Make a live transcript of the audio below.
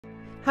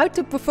How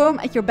to perform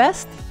at your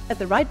best at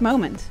the right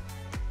moment.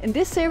 In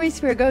this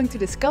series we are going to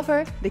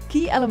discover the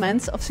key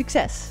elements of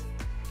success.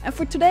 And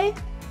for today,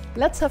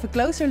 let's have a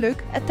closer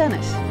look at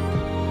tennis.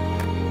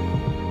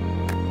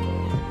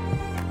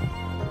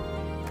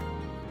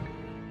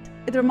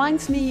 It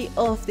reminds me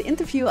of the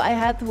interview I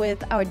had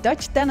with our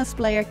Dutch tennis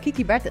player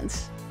Kiki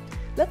Bertens.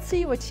 Let's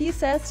see what she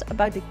says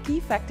about the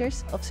key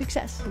factors of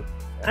success.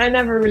 I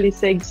never really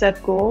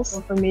set goals.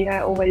 For me,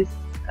 I always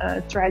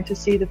try to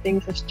see the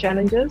things as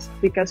challenges,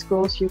 because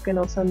goals you can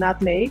also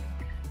not make.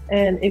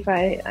 And if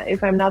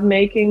I'm not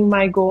making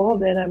my goal,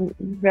 then I'm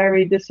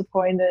very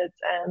disappointed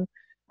and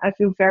I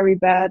feel very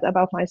bad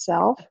about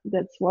myself.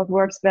 That's what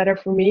works better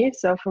for me.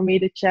 So for me,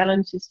 the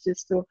challenge is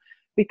just to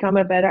become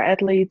a better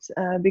athlete,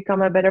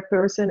 become a better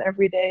person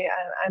every day.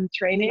 I'm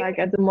training. Like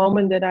at the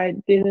moment that I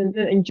didn't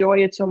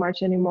enjoy it so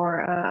much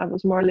anymore. I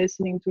was more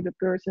listening to the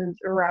persons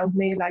around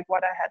me, like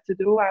what I had to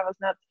do. I was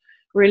not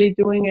really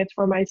doing it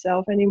for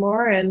myself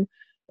anymore. And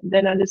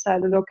then I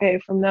decided, okay,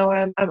 from now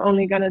on, I'm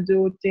only gonna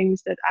do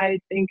things that I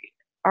think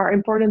are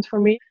important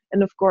for me.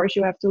 And of course,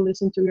 you have to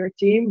listen to your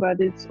team, but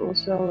it's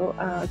also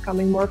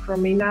coming more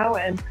from me now.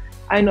 And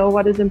I know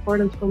what is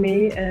important for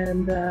me,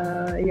 and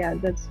yeah,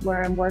 that's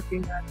where I'm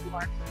working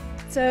towards.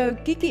 So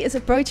Kiki is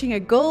approaching a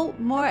goal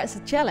more as a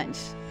challenge.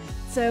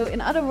 So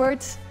in other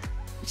words,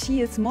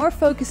 she is more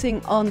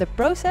focusing on the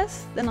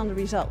process than on the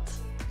result.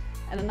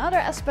 And another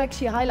aspect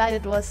she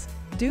highlighted was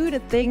do the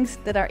things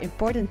that are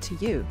important to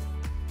you.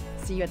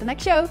 See you at the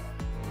next show!